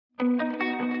This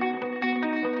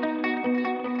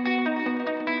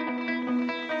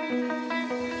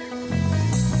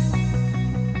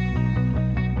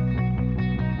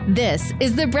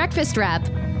is The Breakfast Wrap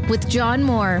with John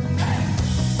Moore.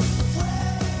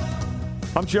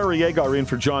 I'm Jerry Agar in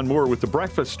for John Moore with The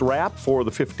Breakfast Wrap for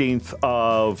the 15th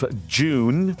of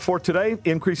June. For today,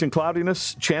 increasing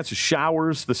cloudiness, chance of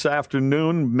showers this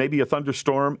afternoon, maybe a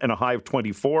thunderstorm, and a high of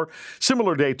 24.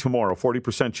 Similar day tomorrow,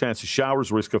 40% chance of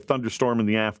showers, risk of thunderstorm in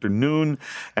the afternoon,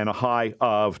 and a high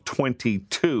of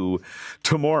 22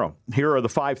 tomorrow. Here are the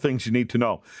 5 things you need to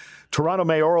know. Toronto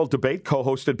mayoral debate,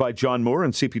 co-hosted by John Moore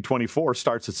and CP24,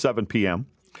 starts at 7 p.m.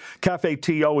 Cafe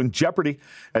TO in jeopardy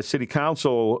as City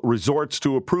Council resorts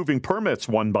to approving permits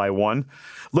one by one.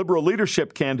 Liberal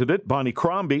leadership candidate Bonnie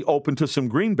Crombie open to some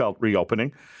Greenbelt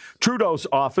reopening. Trudeau's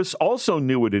office also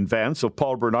knew in advance of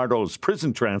Paul Bernardo's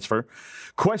prison transfer.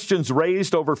 Questions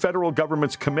raised over federal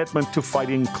government's commitment to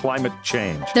fighting climate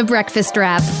change. The Breakfast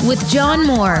Wrap with John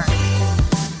Moore.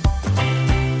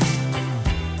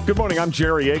 Good morning. I'm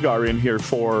Jerry Agar in here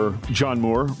for John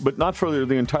Moore, but not for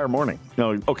the entire morning.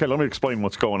 No, okay, let me explain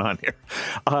what's going on here.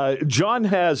 John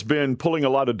has been pulling a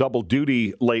lot of double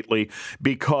duty lately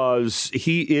because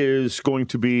he is going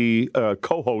to be a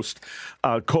co-host,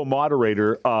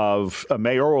 co-moderator of a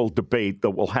mayoral debate that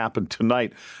will happen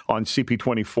tonight on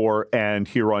CP24 and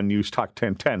here on News Talk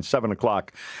 1010, 7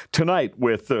 o'clock tonight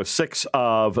with 6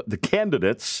 of the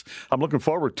candidates. I'm looking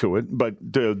forward to it, but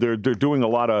they're doing a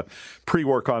lot of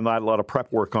pre-work on that, a lot of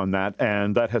prep work on that,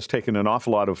 and that has taken an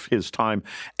awful lot of his time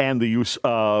and the use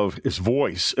of his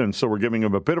voice, and so we're giving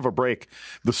him a bit of a break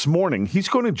this morning. He's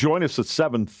going to join us at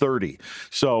 7:30,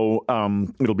 so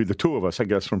it'll be the two of us, I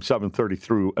guess, from 7:30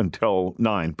 through until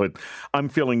 9, but I'm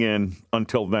filling in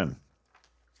until then.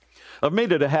 I've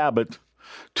made it a habit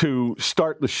to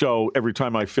start the show every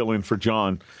time I fill in for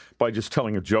John by just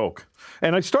telling a joke.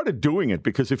 And I started doing it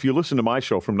because if you listen to my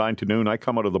show from 9 to noon, I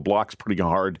come out of the blocks pretty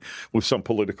hard with some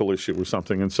political issue or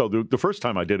something. And so the first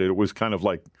time I did it, it was kind of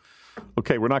like,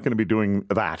 okay, we're not going to be doing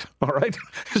that, all right?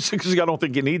 Because I don't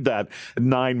think you need that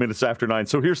 9 minutes after 9.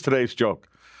 So here's today's joke.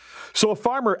 So a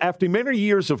farmer, after many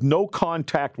years of no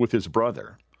contact with his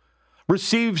brother,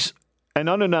 receives an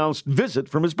unannounced visit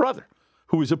from his brother,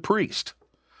 who is a priest.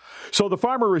 So the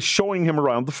farmer is showing him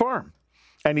around the farm.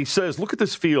 And he says, look at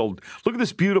this field. Look at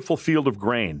this beautiful field of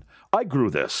grain. I grew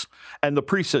this. And the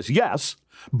priest says, yes,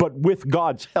 but with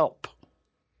God's help.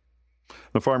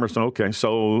 The farmer said, okay.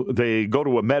 So they go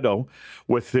to a meadow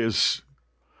with his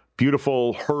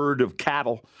beautiful herd of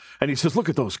cattle. And he says, look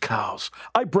at those cows.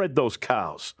 I bred those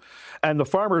cows. And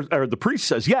the priest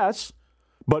says, yes,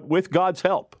 but with God's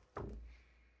help.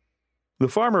 The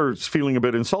farmer's feeling a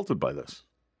bit insulted by this.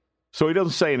 So he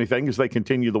doesn't say anything as they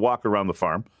continue the walk around the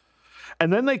farm.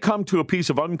 And then they come to a piece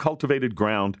of uncultivated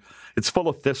ground. It's full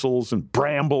of thistles and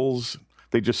brambles.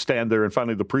 They just stand there, and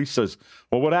finally the priest says,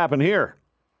 well, what happened here?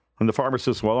 And the farmer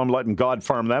says, well, I'm letting God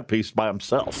farm that piece by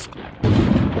himself.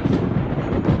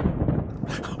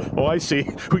 Oh, I see.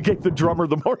 We gave the drummer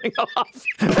the morning off.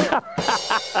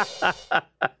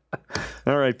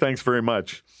 All right, thanks very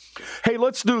much. Hey,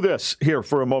 let's do this here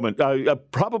for a moment.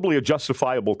 Probably a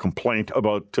justifiable complaint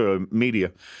about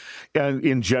media and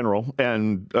in general,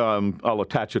 and I'll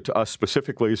attach it to us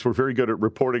specifically, is we're very good at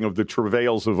reporting of the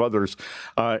travails of others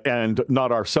and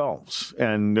not ourselves.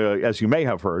 And as you may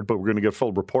have heard, but we're going to get a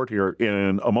full report here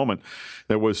in a moment,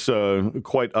 there was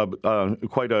quite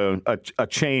a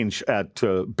change at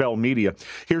Bell Media.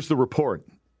 Here's the report.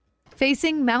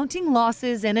 Facing mounting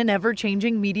losses in an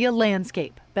ever-changing media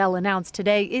landscape, Bell announced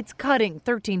today it's cutting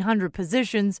 1,300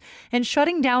 positions and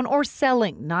shutting down or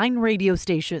selling 9 radio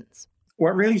stations.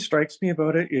 What really strikes me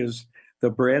about it is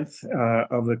the breadth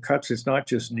of the cuts. It's not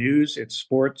just news, it's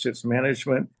sports, it's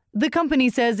management. The company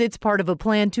says it's part of a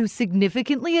plan to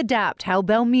significantly adapt how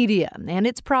Bell Media and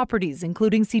its properties,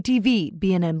 including CTV,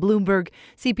 BNN Bloomberg,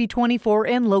 CP24,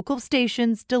 and local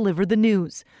stations, deliver the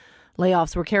news.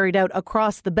 Layoffs were carried out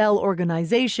across the Bell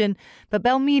organization, but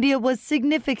Bell Media was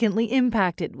significantly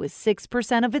impacted, with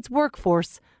 6% of its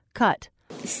workforce cut.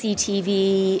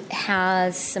 CTV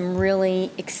has some really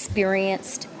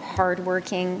experienced,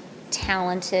 hardworking,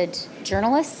 talented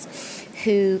journalists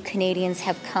who Canadians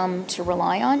have come to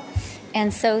rely on.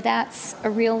 And so that's a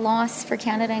real loss for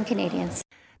Canada and Canadians.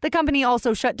 The company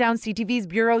also shut down CTV's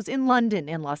bureaus in London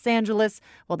and Los Angeles,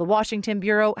 while the Washington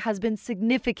bureau has been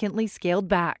significantly scaled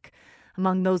back.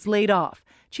 Among those laid off,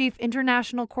 Chief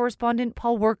International Correspondent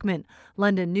Paul Workman,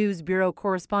 London News Bureau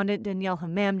Correspondent Danielle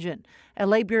Hamamjian,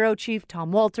 LA Bureau Chief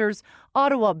Tom Walters,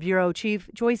 Ottawa Bureau Chief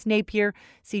Joyce Napier,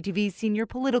 CTV Senior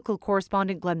Political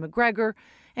Correspondent Glenn McGregor,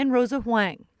 and Rosa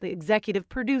Huang, the executive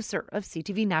producer of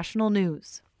CTV National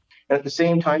News. And at the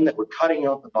same time that we're cutting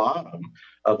out the bottom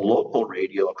of local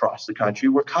radio across the country,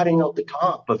 we're cutting out the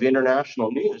top of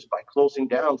international news by closing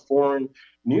down foreign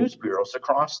news bureaus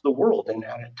across the world, and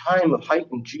at a time of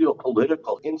heightened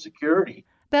geopolitical insecurity.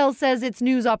 Bell says its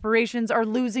news operations are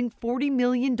losing $40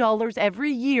 million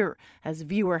every year as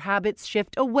viewer habits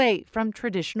shift away from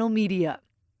traditional media.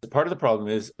 Part of the problem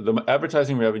is the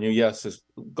advertising revenue, yes, has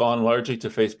gone largely to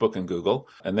Facebook and Google,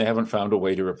 and they haven't found a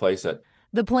way to replace it.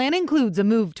 The plan includes a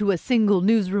move to a single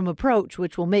newsroom approach,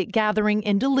 which will make gathering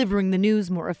and delivering the news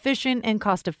more efficient and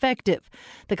cost-effective.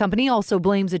 The company also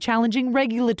blames a challenging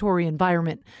regulatory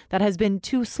environment that has been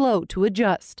too slow to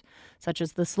adjust, such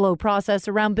as the slow process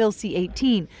around Bill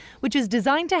C-18, which is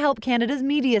designed to help Canada's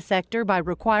media sector by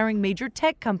requiring major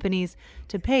tech companies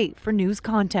to pay for news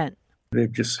content.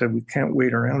 They've just said we can't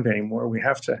wait around anymore. We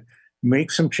have to make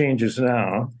some changes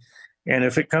now. And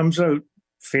if it comes out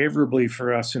favorably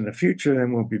for us in the future,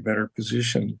 then we'll be better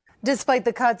positioned. Despite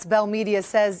the cuts, Bell Media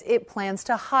says it plans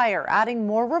to hire, adding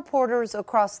more reporters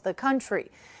across the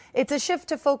country. It's a shift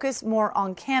to focus more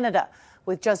on Canada,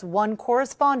 with just one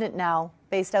correspondent now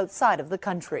based outside of the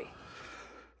country.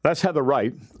 That's Heather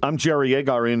Wright. I'm Jerry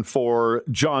Agar in for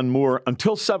John Moore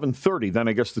until 7:30. Then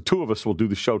I guess the two of us will do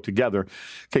the show together. In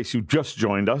case you just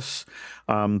joined us,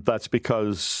 that's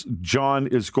because John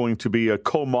is going to be a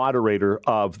co-moderator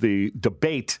of the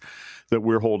debate that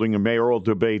we're holding, a mayoral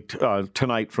debate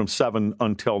tonight from 7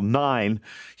 until 9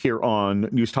 here on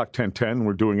News Talk 1010.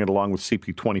 We're doing it along with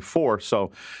CP24.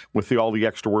 So with all the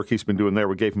extra work he's been doing there,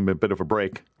 we gave him a bit of a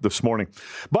break this morning.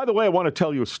 By the way, I want to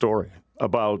tell you a story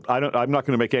about, I'm not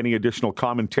going to make any additional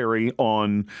commentary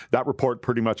on that report.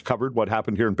 Pretty much covered what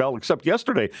happened here in Bell, except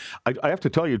yesterday, I have to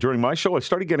tell you, during my show, I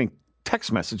started getting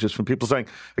text messages from people saying,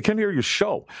 I can't hear your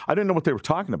show. I didn't know what they were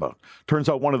talking about. Turns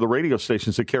out one of the radio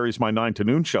stations that carries my 9 to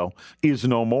noon show is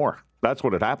no more. That's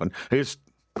what had happened. They just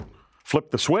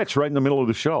flipped the switch right in the middle of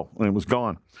the show, and it was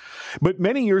gone. But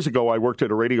many years ago, I worked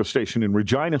at a radio station in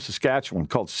Regina, Saskatchewan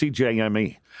called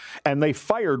CJME, and they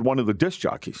fired one of the disc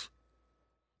jockeys.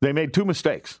 They made two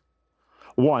mistakes.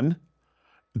 One,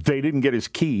 they didn't get his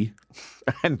key,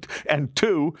 and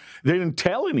two, they didn't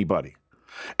tell anybody.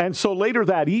 And so later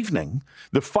that evening,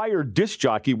 the fired disc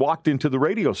jockey walked into the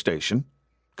radio station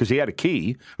because he had a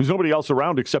key. There's nobody else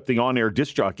around except the on-air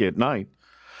disc jockey at night.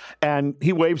 And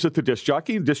he waves at the disc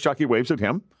jockey, and disc jockey waves at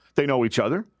him. They know each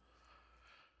other.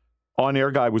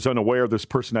 On-air guy was unaware this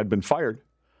person had been fired.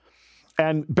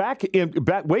 And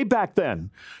way back then,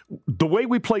 the way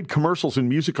we played commercials and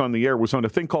music on the air was on a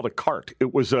thing called a cart.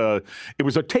 It was a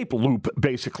tape loop,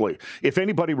 basically. If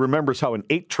anybody remembers how an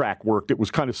 8-track worked, it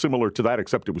was kind of similar to that,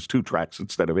 except it was 2 tracks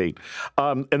instead of 8.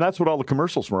 And that's what all the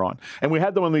commercials were on. And we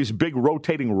had them on these big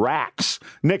rotating racks.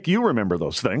 Nick, you remember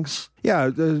those things.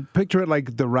 Yeah, picture it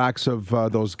like the racks of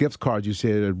those gift cards you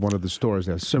see at one of the stores.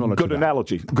 That's similar to that.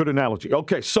 Good analogy.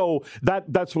 Okay, so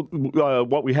that's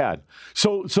what we had.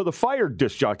 So the fired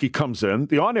disc jockey comes in,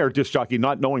 the on-air disc jockey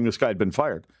not knowing this guy had been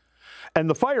fired. And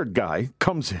the fired guy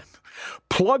comes in,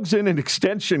 plugs in an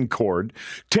extension cord,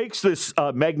 takes this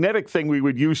magnetic thing we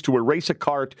would use to erase a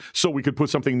cart so we could put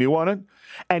something new on it,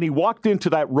 and he walked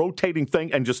into that rotating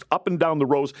thing and just up and down the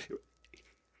rows.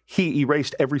 He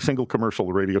erased every single commercial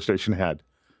the radio station had,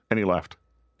 and he left.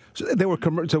 So they were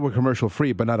commercial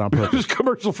free, but not on purpose. It was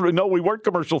commercial free. No, we weren't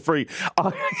commercial free.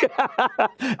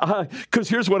 Because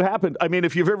here's what happened. I mean,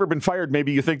 if you've ever been fired,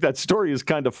 maybe you think that story is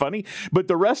kind of funny. But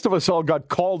the rest of us all got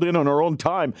called in on our own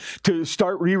time to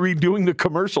start redoing the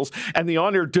commercials. And the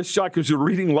on-air disc jockeys were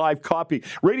reading live copy.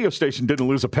 Radio station didn't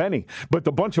lose a penny. But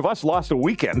the bunch of us lost a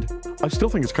weekend. I still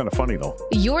think it's kind of funny, though.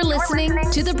 You're listening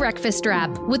to The Breakfast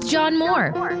Wrap with John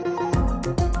Moore.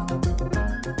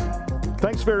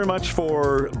 Thanks very much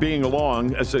for being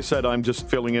along. As I said, I'm just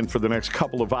filling in for the next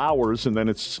couple of hours, and then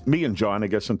it's me and John, I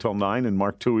guess, until 9, and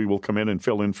Mark Toohey will come in and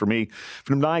fill in for me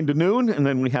from 9 to noon, and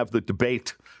then we have the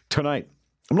debate tonight.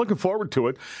 I'm looking forward to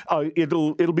it.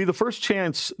 It'll be the first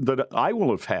chance that I will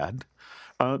have had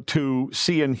to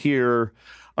see and hear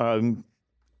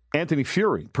Anthony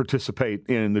Furey participate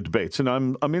in the debates, and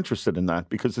I'm interested in that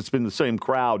because it's been the same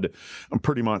crowd,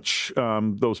 pretty much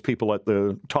those people at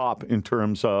the top in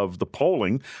terms of the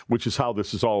polling, which is how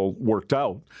this is all worked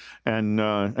out,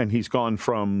 and he's gone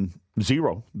from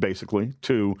 0 basically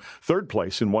to 3rd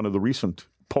place in one of the recent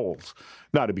polls.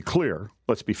 Now, to be clear,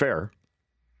 let's be fair,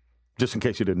 just in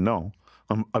case you didn't know,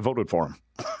 I voted for him.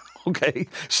 Okay,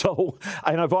 so,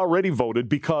 and I've already voted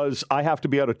because I have to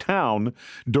be out of town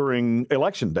during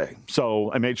election day.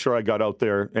 So I made sure I got out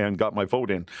there and got my vote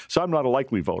in. So I'm not a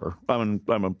likely voter. I'm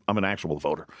an actual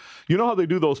voter. You know how they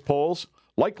do those polls?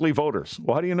 Likely voters.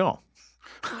 Well, how do you know?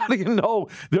 How do you know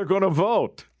they're going to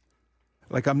vote?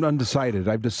 Like I'm undecided.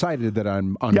 I've decided that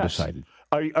I'm undecided.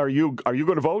 Yes. Are you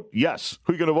going to vote? Yes.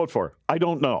 Who are you going to vote for? I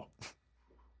don't know.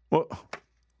 Well,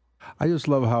 I just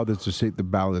love how there's the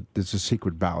ballot. It's a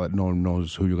secret ballot. No one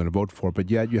knows who you're going to vote for,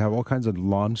 but yet you have all kinds of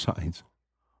lawn signs.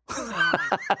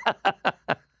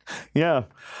 Yeah.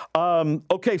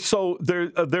 Okay. So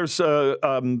there's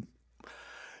a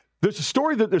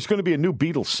story that there's going to be a new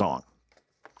Beatles song,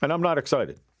 and I'm not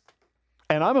excited.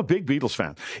 And I'm a big Beatles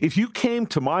fan. If you came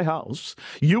to my house,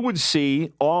 you would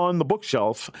see on the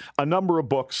bookshelf a number of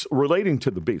books relating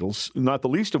to the Beatles, not the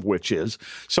least of which is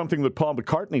something that Paul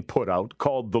McCartney put out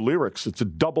called The Lyrics. It's a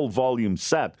double volume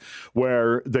set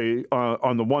where they,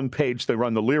 on the one page, they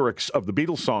run the lyrics of the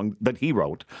Beatles song that he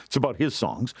wrote. It's about his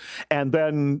songs. And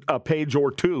then a page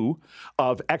or two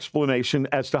of explanation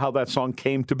as to how that song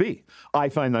came to be. I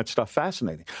find that stuff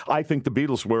fascinating. I think the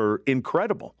Beatles were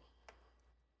incredible.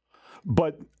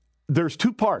 But there's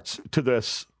two parts to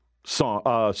this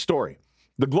story.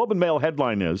 The Globe and Mail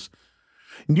headline is,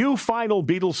 new final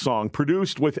Beatles song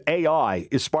produced with AI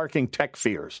is sparking tech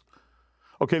fears.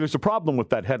 Okay, there's a problem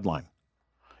with that headline.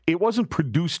 It wasn't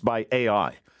produced by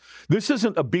AI. This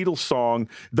isn't a Beatles song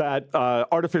that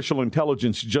artificial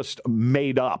intelligence just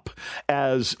made up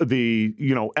as the,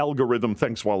 algorithm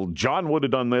thinks, well, John would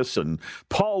have done this and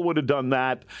Paul would have done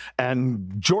that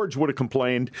and George would have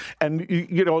complained. And,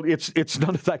 it's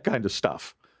none of that kind of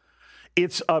stuff.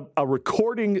 It's a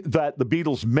recording that the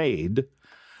Beatles made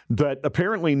that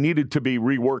apparently needed to be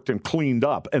reworked and cleaned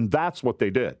up. And that's what they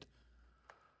did.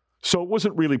 So it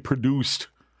wasn't really produced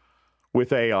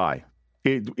with AI.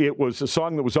 It was a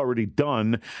song that was already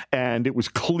done, and it was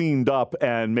cleaned up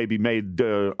and maybe made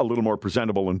a little more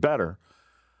presentable and better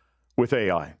with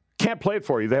AI. Can't play it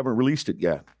for you. They haven't released it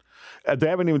yet. They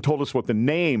haven't even told us what the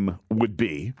name would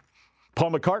be.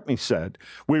 Paul McCartney said,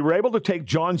 we were able to take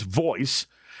John's voice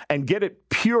and get it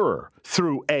pure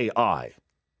through AI.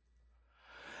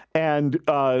 And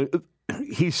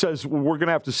he says, we're going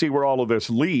to have to see where all of this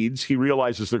leads. He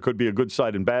realizes there could be a good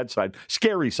side and bad side.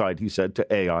 Scary side, he said,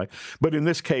 to AI. But in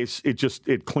this case,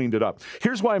 it cleaned it up.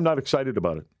 Here's why I'm not excited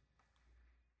about it.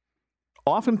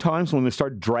 Oftentimes, when they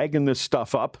start dragging this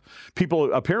stuff up,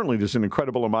 apparently there's an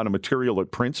incredible amount of material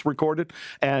that Prince recorded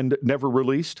and never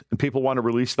released, and people want to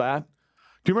release that.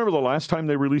 Do you remember the last time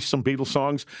they released some Beatles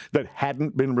songs that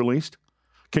hadn't been released?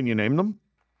 Can you name them?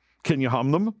 Can you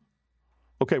hum them?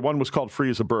 Okay, one was called Free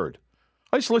as a Bird.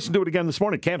 I just listened to it again this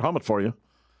morning. Can't hum it for you.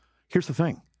 Here's the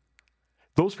thing.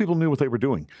 Those people knew what they were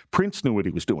doing. Prince knew what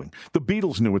he was doing. The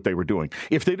Beatles knew what they were doing.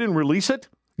 If they didn't release it,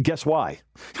 guess why?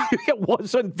 It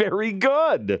wasn't very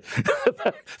good.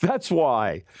 That's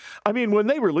why. I mean, when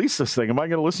they release this thing, am I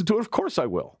going to listen to it? Of course I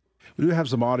will. We do have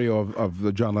some audio of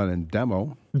the John Lennon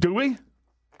demo. Do we?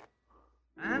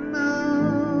 I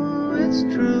know it's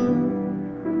true.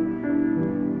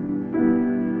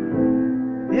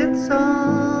 It's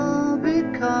all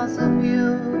because of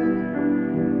you.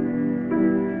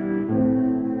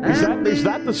 Is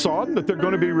that the song that they're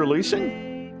going to be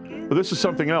releasing? Or this is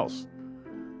something else?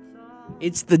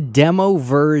 It's the demo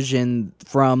version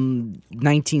from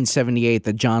 1978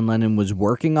 that John Lennon was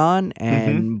working on,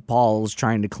 and Paul's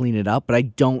trying to clean it up. But I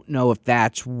don't know if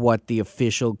that's what the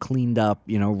official cleaned up,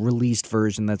 released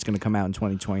version that's going to come out in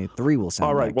 2023 will sound like.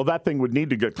 All right. Well, that thing would need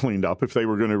to get cleaned up if they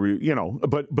were going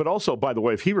to, But also, by the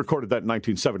way, if he recorded that in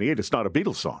 1978, it's not a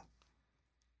Beatles song.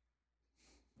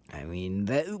 I mean,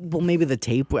 maybe the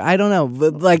tape. I don't know.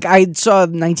 Like, I saw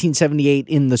 1978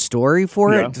 in the story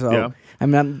for it. So yeah. I'm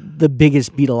not the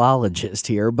biggest Beatleologist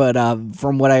here, but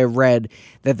from what I read,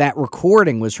 that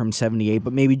recording was from 78,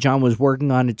 but maybe John was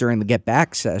working on it during the Get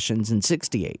Back sessions in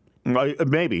 68.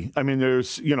 Maybe. I mean,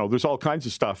 there's all kinds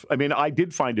of stuff. I mean, I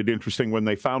did find it interesting when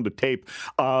they found a tape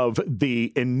of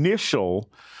the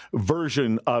initial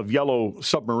version of Yellow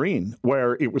Submarine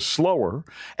where it was slower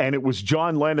and it was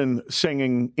John Lennon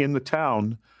singing In the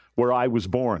Town Where I Was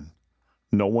Born.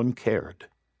 No one cared.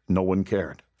 No one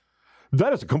cared.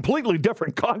 That is a completely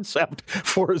different concept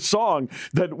for a song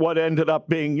than what ended up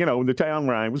being, in the town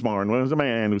where I was born was a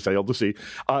man who sailed the sea,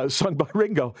 sung by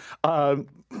Ringo.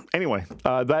 Anyway,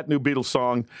 that new Beatles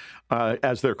song,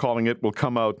 as they're calling it, will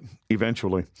come out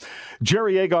eventually.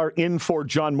 Jerry Agar in for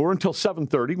John Moore until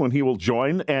 7:30 when he will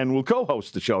join and will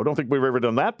co-host the show. I don't think we've ever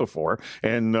done that before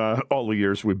in all the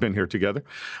years we've been here together.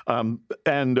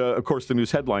 And, of course, the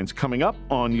news headlines coming up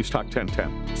on News Talk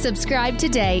 1010. Subscribe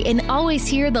today and always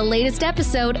hear the latest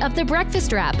episode of The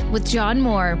Breakfast Wrap with John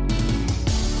Moore.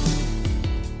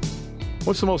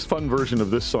 What's the most fun version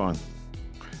of this song?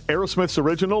 Aerosmith's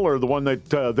original or the one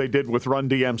that they did with Run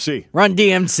DMC? Run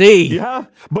DMC. Yeah,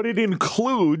 but it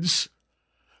includes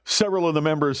several of the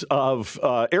members of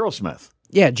Aerosmith.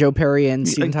 Yeah, Joe Perry and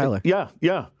Steven Tyler. Yeah.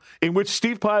 In which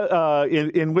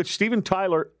Steven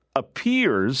Tyler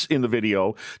appears in the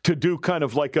video to do kind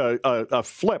of like a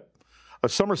flip, a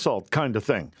somersault kind of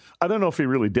thing. I don't know if he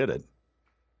really did it.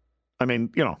 I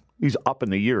mean, he's up in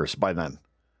the years by then.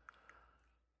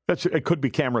 It could be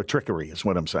camera trickery, is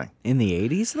what I'm saying. In the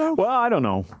 80s, though? Well, I don't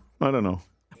know.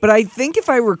 But I think if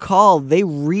I recall, they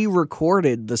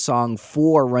re-recorded the song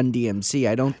for Run DMC.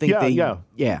 I don't think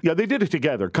Yeah, they did it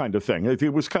together kind of thing.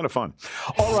 It was kind of fun.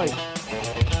 All right.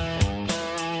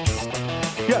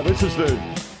 Yeah, this is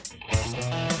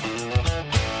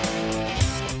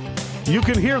you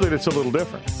can hear that it's a little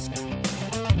different.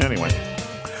 Anyway.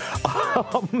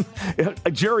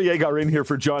 Jerry Agar in here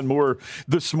for John Moore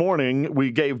this morning. We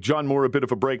gave John Moore a bit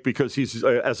of a break because he's,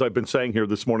 as I've been saying here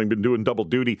this morning, been doing double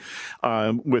duty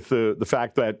with the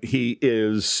fact that he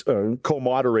is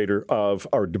co-moderator of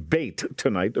our debate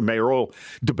tonight, a mayoral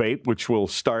debate, which will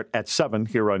start at 7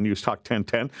 here on News Talk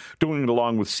 1010, doing it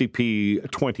along with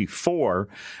CP24.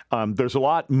 There's a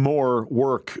lot more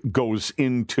work goes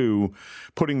into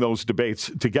putting those debates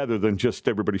together than just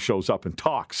everybody shows up and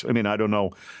talks. I mean, I don't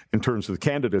know in terms of the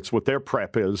candidates what their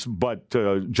prep is, but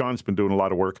John's been doing a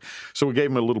lot of work. So we gave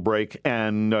him a little break,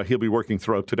 and he'll be working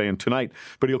throughout today and tonight.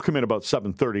 But he'll come in about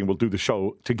 7:30, and we'll do the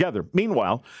show together.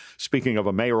 Meanwhile, speaking of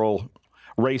a mayoral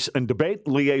race and debate,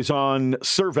 Liaison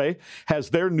Survey has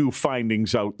their new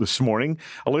findings out this morning.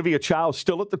 Olivia Chow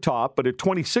still at the top, but at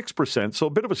 26%, so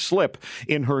a bit of a slip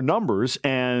in her numbers.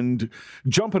 And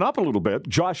jumping up a little bit,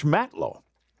 Josh Matlow,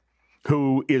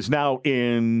 who is now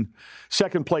in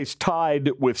second place tied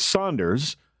with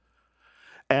Saunders.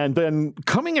 And then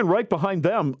coming in right behind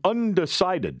them,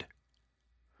 undecided.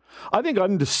 I think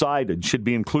undecided should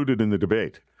be included in the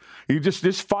debate. You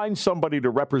just find somebody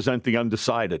to represent the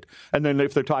undecided. And then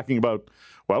if they're talking about,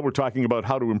 we're talking about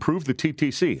how to improve the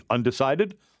TTC.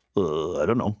 Undecided? I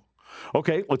don't know.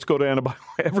 Okay, let's go to Anna Bailo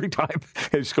every time.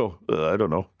 Just go, I don't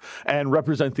know, and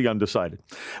represent the undecided.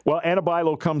 Well, Anna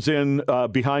Bailo comes in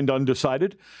behind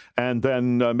undecided, and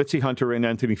then Mitzi Hunter and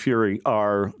Anthony Fury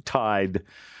are tied.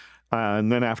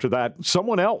 And then after that,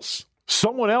 someone else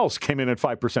came in at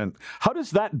 5%. How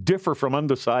does that differ from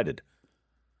undecided?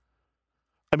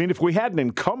 I mean, if we had an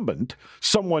incumbent,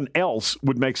 someone else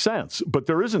would make sense, but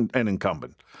there isn't an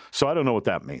incumbent. So I don't know what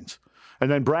that means. And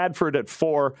then Bradford at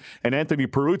 4, and Anthony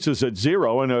Perutz is at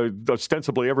 0, and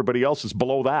ostensibly everybody else is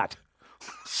below that.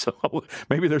 So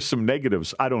maybe there's some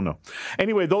negatives. I don't know.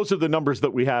 Anyway, those are the numbers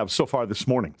that we have so far this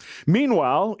morning.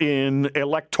 Meanwhile, in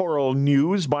electoral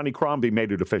news, Bonnie Crombie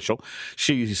made it official.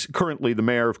 She's currently the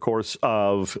mayor, of course,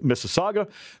 of Mississauga,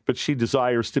 but she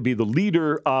desires to be the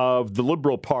leader of the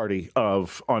Liberal Party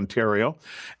of Ontario.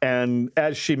 And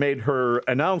as she made her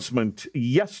announcement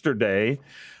yesterday,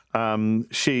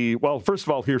 first of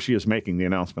all, here she is making the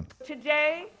announcement.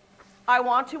 Today, I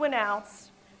want to announce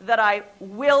that I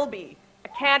will be a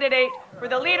candidate for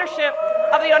the leadership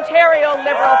of the Ontario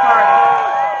Liberal Party.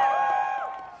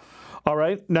 All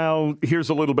right. Now, here's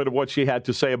a little bit of what she had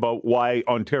to say about why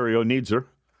Ontario needs her.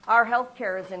 Our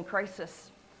healthcare is in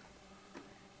crisis.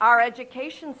 Our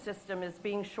education system is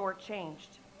being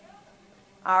shortchanged.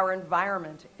 Our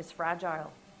environment is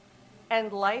fragile.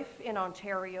 And life in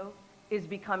Ontario is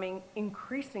becoming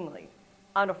increasingly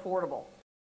unaffordable.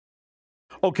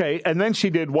 Okay, and then she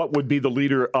did what would be the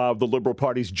leader of the Liberal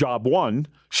Party's job one.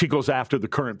 She goes after the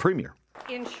current premier.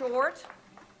 In short,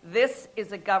 this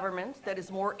is a government that is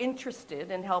more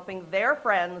interested in helping their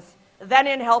friends than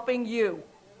in helping you.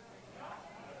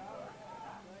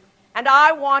 And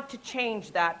I want to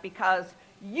change that because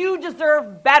you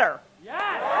deserve better.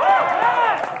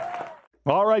 Yes!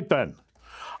 All right, then.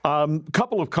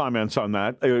 Couple of comments on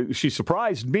that. She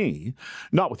surprised me,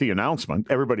 not with the announcement.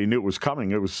 Everybody knew it was coming.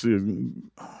 It was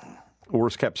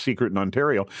worst kept secret in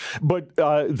Ontario. But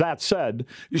that said,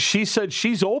 she said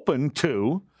she's open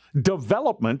to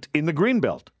development in the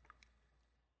Greenbelt.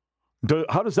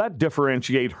 How does that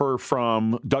differentiate her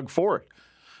from Doug Ford?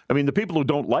 I mean, the people who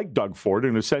don't like Doug Ford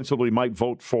and ostensibly might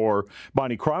vote for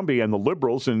Bonnie Crombie and the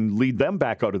Liberals and lead them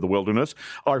back out of the wilderness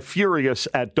are furious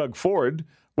at Doug Ford.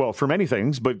 Well, for many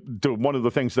things, but one of the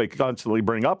things they constantly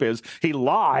bring up is he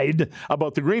lied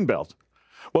about the Greenbelt.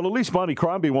 Well, at least Bonnie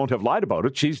Crombie won't have lied about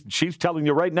it. She's telling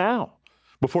you right now,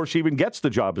 before she even gets the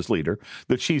job as leader,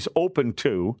 that she's open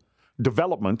to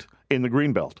development in the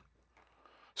Greenbelt.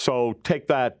 So take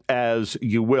that as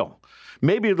you will.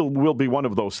 Maybe it will be one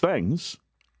of those things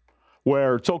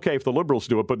where it's okay if the Liberals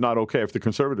do it, but not okay if the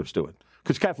Conservatives do it.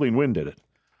 Because Kathleen Wynne did it.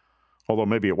 Although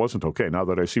maybe it wasn't okay now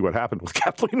that I see what happened with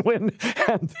Kathleen Wynne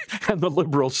and the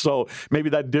Liberals. So maybe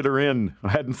that did her in.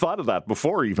 I hadn't thought of that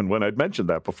before, even when I'd mentioned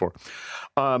that before.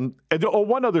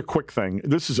 One other quick thing.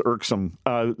 This is irksome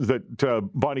that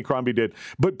Bonnie Crombie did.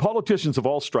 But politicians of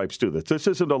all stripes do this. This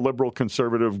isn't a Liberal,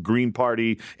 Conservative, Green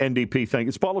Party, NDP thing.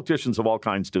 It's politicians of all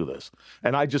kinds do this.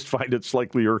 And I just find it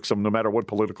slightly irksome no matter what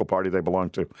political party they belong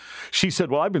to. She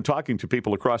said, well, I've been talking to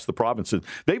people across the province, and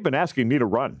they've been asking me to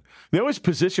run. They always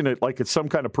position it like it's some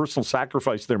kind of personal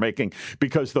sacrifice they're making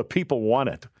because the people want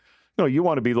it. No, you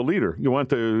want to be the leader. You want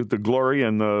the glory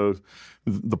and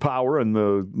the power and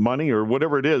the money or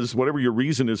whatever it is, whatever your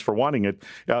reason is for wanting it.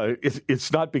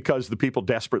 It's not because the people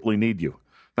desperately need you.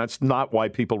 That's not why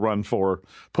people run for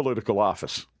political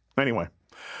office. Anyway.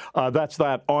 That's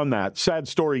that on that. Sad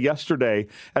story yesterday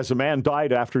as a man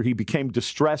died after he became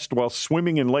distressed while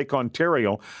swimming in Lake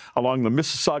Ontario along the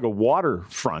Mississauga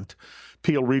waterfront.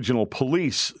 Peel Regional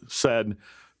Police said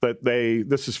that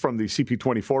this is from the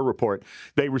CP24 report,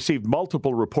 they received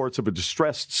multiple reports of a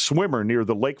distressed swimmer near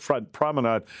the lakefront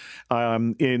promenade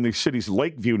in the city's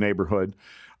Lakeview neighborhood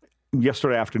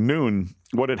yesterday afternoon.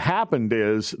 What had happened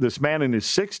is this man in his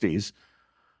 60s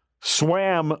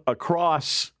swam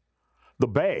across the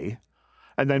bay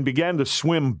and then began to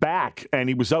swim back, and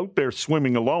he was out there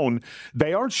swimming alone.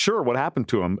 They aren't sure what happened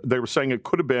to him. They were saying it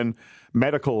could have been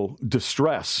medical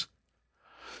distress.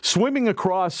 Swimming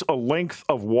across a length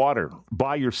of water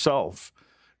by yourself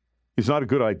is not a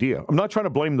good idea. I'm not trying to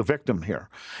blame the victim here.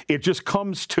 It just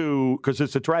comes to, because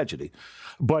it's a tragedy,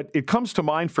 but it comes to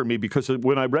mind for me because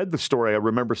when I read the story, I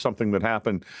remember something that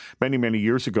happened many, many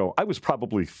years ago. I was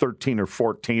probably 13 or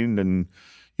 14 and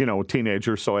a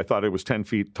teenager, so I thought it was 10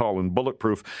 feet tall and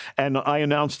bulletproof. And I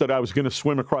announced that I was going to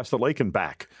swim across the lake and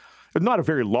back. Not a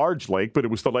very large lake, but it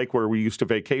was the lake where we used to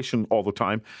vacation all the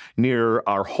time near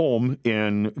our home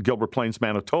in Gilbert Plains,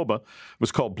 Manitoba. It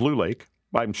was called Blue Lake.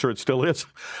 I'm sure it still is.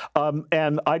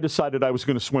 And I decided I was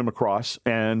going to swim across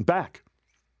and back.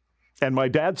 And my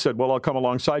dad said, well, I'll come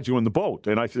alongside you in the boat.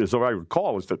 And as I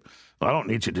recall, is that I don't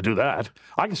need you to do that.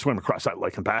 I can swim across that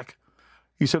lake and back.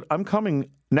 He said, I'm coming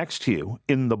next to you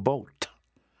in the boat.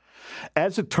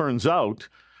 As it turns out,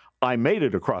 I made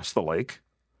it across the lake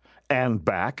and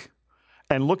back.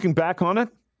 And looking back on it,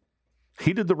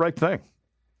 he did the right thing.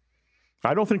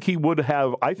 I think he would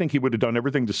have done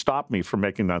everything to stop me from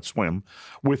making that swim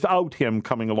without him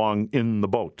coming along in the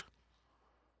boat.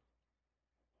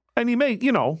 And he may,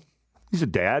 he's a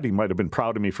dad. He might have been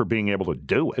proud of me for being able to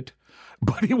do it,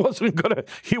 but he wasn't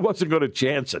gonna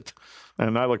chance it.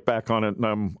 And I look back on it,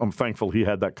 and I'm thankful he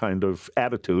had that kind of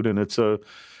attitude. And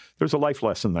there's a life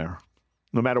lesson there.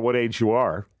 No matter what age you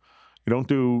are, you don't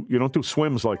do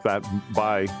swims like that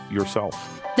by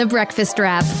yourself. The Breakfast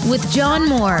Wrap with John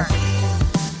Moore.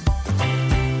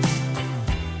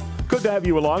 Good to have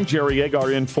you along. Jerry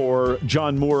Agar in for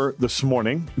John Moore this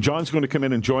morning. John's going to come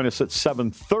in and join us at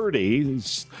 7:30.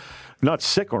 He's not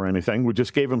sick or anything. We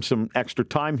just gave him some extra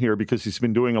time here because he's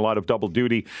been doing a lot of double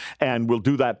duty, and we'll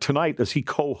do that tonight as he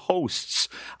co-hosts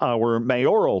our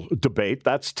mayoral debate.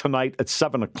 That's tonight at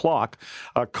 7 o'clock,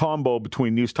 a combo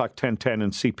between News Talk 1010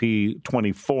 and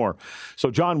CP24. So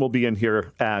John will be in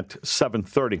here at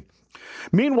 7:30.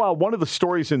 Meanwhile, one of the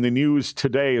stories in the news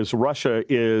today is Russia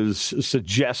is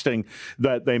suggesting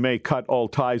that they may cut all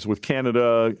ties with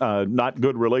Canada, not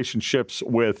good relationships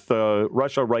with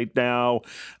Russia right now.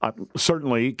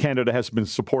 Certainly, Canada has been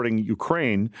supporting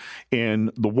Ukraine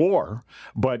in the war,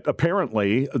 but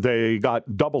apparently they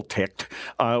got double-ticked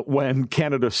when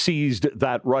Canada seized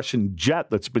that Russian jet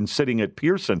that's been sitting at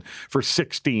Pearson for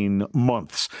 16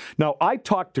 months. Now, I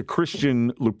talked to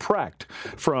Christian Leuprecht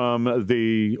from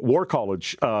the War College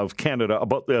of Canada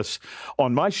about this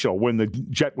on my show when the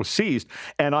jet was seized.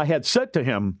 And I had said to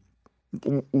him,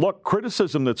 look,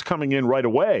 criticism that's coming in right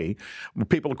away,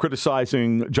 people are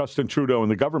criticizing Justin Trudeau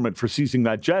and the government for seizing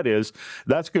that jet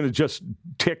that's going to just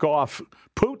tick off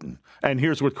Putin. And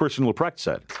here's what Christian Leuprecht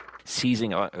said. Seizing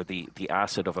the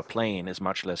asset of a plane is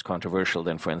much less controversial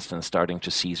than, for instance, starting to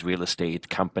seize real estate,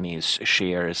 companies,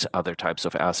 shares, other types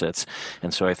of assets.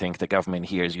 And so I think the government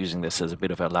here is using this as a bit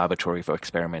of a laboratory for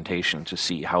experimentation to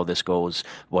see how this goes,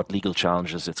 what legal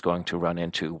challenges it's going to run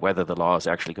into, whether the law is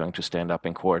actually going to stand up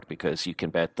in court, because you can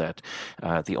bet that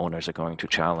the owners are going to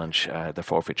challenge the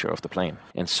forfeiture of the plane.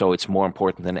 And so it's more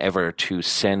important than ever to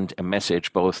send a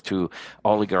message both to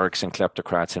oligarchs and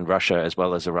kleptocrats in Russia as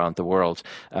well as around the world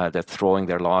that throwing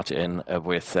their lot in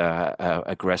with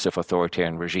aggressive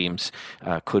authoritarian regimes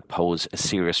could pose a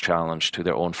serious challenge to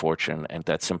their own fortune, and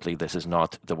that simply this is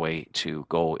not the way to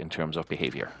go in terms of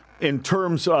behavior. In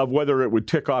terms of whether it would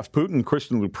tick off Putin,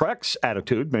 Christian Luprec's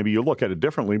attitude, maybe you look at it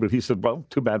differently, but he said, well,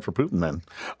 too bad for Putin then,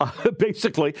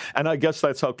 basically. And I guess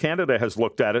that's how Canada has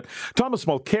looked at it. Thomas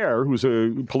Mulcair, who's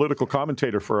a political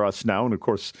commentator for us now, and of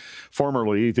course,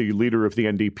 formerly the leader of the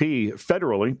NDP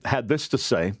federally, had this to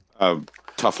say.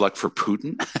 Tough luck for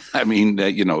Putin. I mean,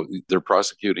 they're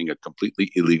prosecuting a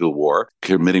completely illegal war,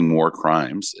 committing war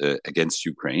crimes against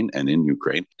Ukraine and in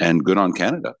Ukraine. And good on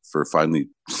Canada for finally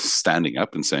standing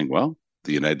up and saying, well,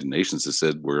 the United Nations has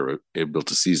said we're able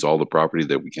to seize all the property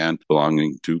that we can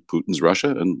belonging to Putin's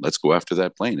Russia, and let's go after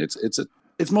that plane.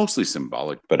 It's mostly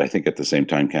symbolic, but I think at the same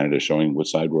time, Canada is showing which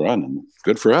side we're on, and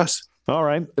good for us. All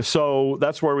right. So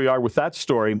that's where we are with that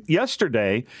story.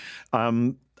 Yesterday,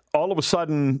 all of a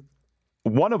sudden,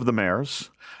 one of the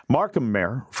mayors, Markham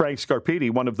Mayor Frank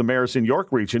Scarpitti, one of the mayors in York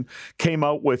Region, came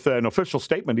out with an official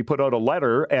statement. He put out a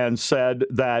letter and said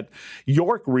that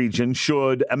York Region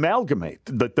should amalgamate,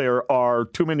 that there are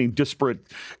too many disparate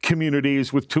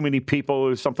communities with too many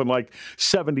people, something like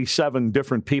 77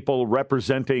 different people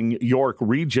representing York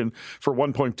Region for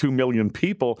 1.2 million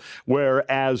people,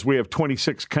 whereas we have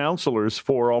 26 councillors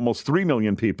for almost 3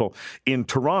 million people in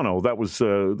Toronto. That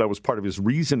was part of his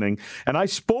reasoning. And I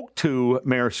spoke to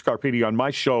Mayor Scarpitti on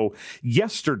my show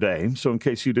yesterday. So in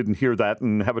case you didn't hear that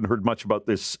and haven't heard much about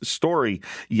this story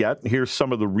yet, here's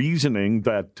some of the reasoning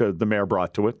that the mayor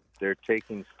brought to it. They're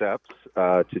taking steps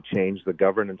to change the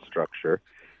governance structure,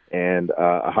 and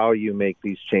how you make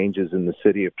these changes in the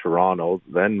city of Toronto,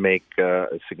 then make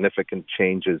significant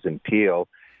changes in Peel,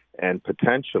 and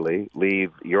potentially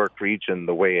leave York Region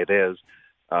the way it is.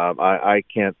 I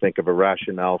can't think of a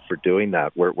rationale for doing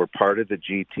that. We're part of the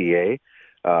GTA.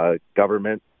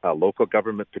 Government, local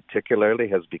government particularly,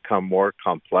 has become more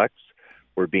complex.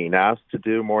 We're being asked to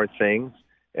do more things,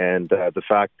 and the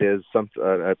fact is, some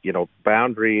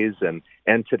boundaries and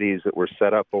entities that were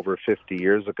set up over 50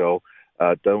 years ago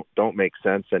don't make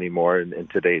sense anymore in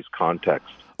today's context.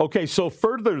 Okay, so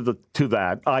further to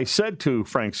that, I said to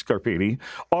Frank Scarpitti,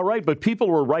 all right, but people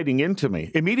were writing into me.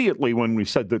 Immediately when we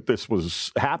said that this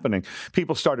was happening,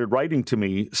 people started writing to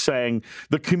me saying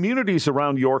the communities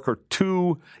around York are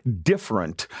too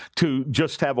different to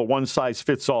just have a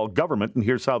one-size-fits-all government, and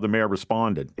here's how the mayor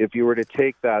responded. If you were to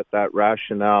take that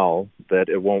rationale that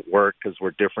it won't work because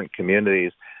we're different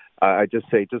communities, I just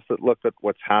say just look at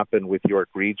what's happened with York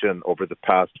Region over the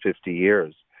past 50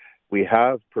 years. We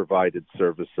have provided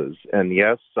services, and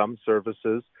yes, some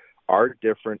services are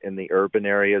different in the urban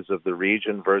areas of the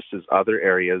region versus other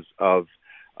areas of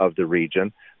the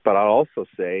region. But I'll also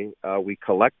say we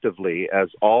collectively, as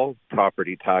all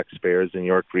property taxpayers in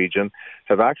York Region,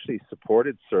 have actually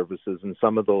supported services in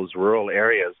some of those rural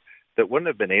areas that wouldn't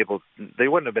have been able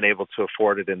to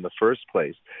afford it in the first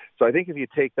place. So I think if you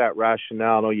take that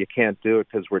rationale, no, you can't do it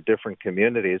because we're different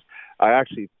communities, I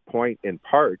actually point in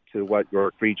part to what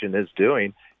York Region is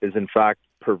doing is in fact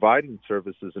providing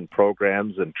services and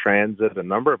programs and transit, a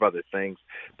number of other things,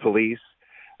 police,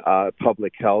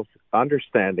 public health,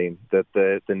 understanding that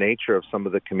the nature of some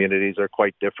of the communities are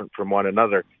quite different from one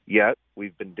another, yet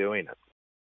we've been doing it.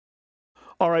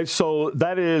 All right, so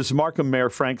that is Markham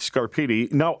Mayor Frank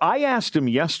Scarpitti. Now, I asked him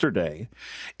yesterday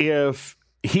if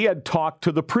he had talked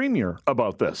to the Premier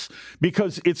about this,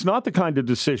 because it's not the kind of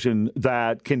decision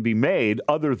that can be made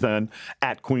other than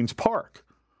at Queen's Park.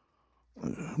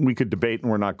 We could debate,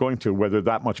 and we're not going to, whether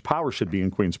that much power should be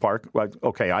in Queen's Park. Like,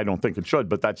 okay, I don't think it should,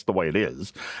 but that's the way it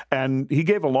is. And he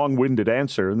gave a long-winded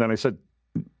answer, and then I said,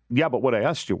 yeah, but what I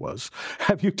asked you was,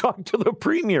 have you talked to the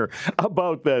Premier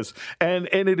about this? And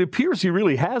it appears he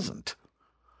really hasn't.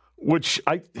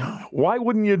 Why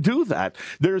wouldn't you do that?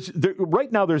 Right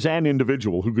now there's an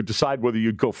individual who could decide whether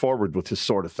you'd go forward with this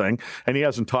sort of thing, and he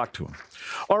hasn't talked to him.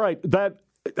 All right,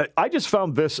 I just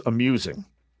found this amusing.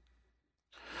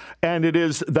 And it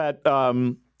is that,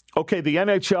 okay, the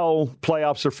NHL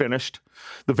playoffs are finished.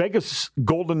 The Vegas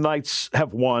Golden Knights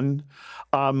have won.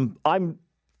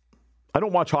 I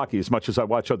don't watch hockey as much as I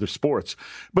watch other sports.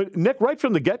 But, Nick, right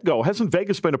from the get-go, hasn't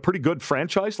Vegas been a pretty good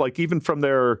franchise? Like, even from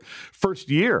their first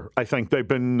year, I think they've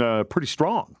been pretty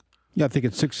strong. Yeah, I think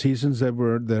it's 6 seasons they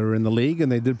were in the league, and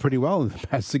they did pretty well in the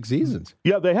past 6 seasons.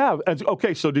 Yeah, they have. And,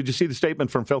 okay, so did you see the statement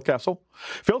from Phil Kessel?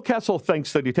 Phil Kessel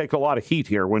thinks that he take a lot of heat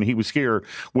here when he was here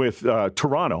with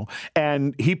Toronto.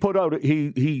 And he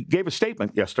he gave a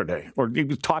statement yesterday, or he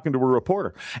was talking to a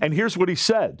reporter. And here's what he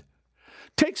said.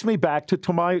 Takes me back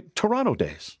to my Toronto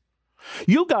days.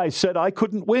 You guys said I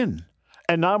couldn't win,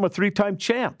 and now I'm a 3-time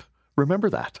champ. Remember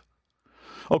that.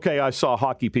 Okay, I saw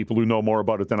hockey people who know more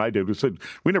about it than I did who said,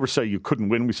 we never say you couldn't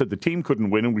win. We said the team couldn't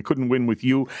win, and we couldn't win with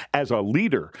you as a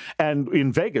leader. And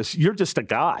in Vegas, you're just a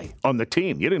guy on the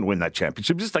team. You didn't win that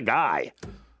championship, just a guy.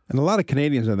 And a lot of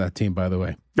Canadians on that team, by the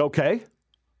way. Okay.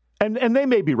 And they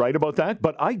may be right about that,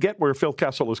 but I get where Phil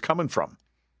Kessel is coming from.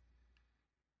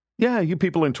 Yeah, you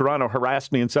people in Toronto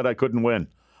harassed me and said I couldn't win.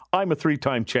 I'm a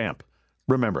 3-time champ.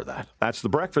 Remember that. That's The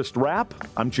Breakfast Wrap.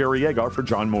 I'm Jerry Agar for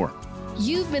John Moore.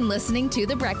 You've been listening to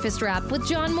The Breakfast Wrap with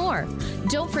John Moore.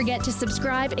 Don't forget to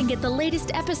subscribe and get the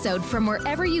latest episode from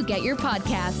wherever you get your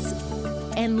podcasts.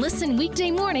 And listen weekday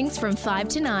mornings from 5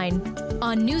 to 9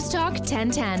 on News Talk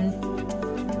 1010.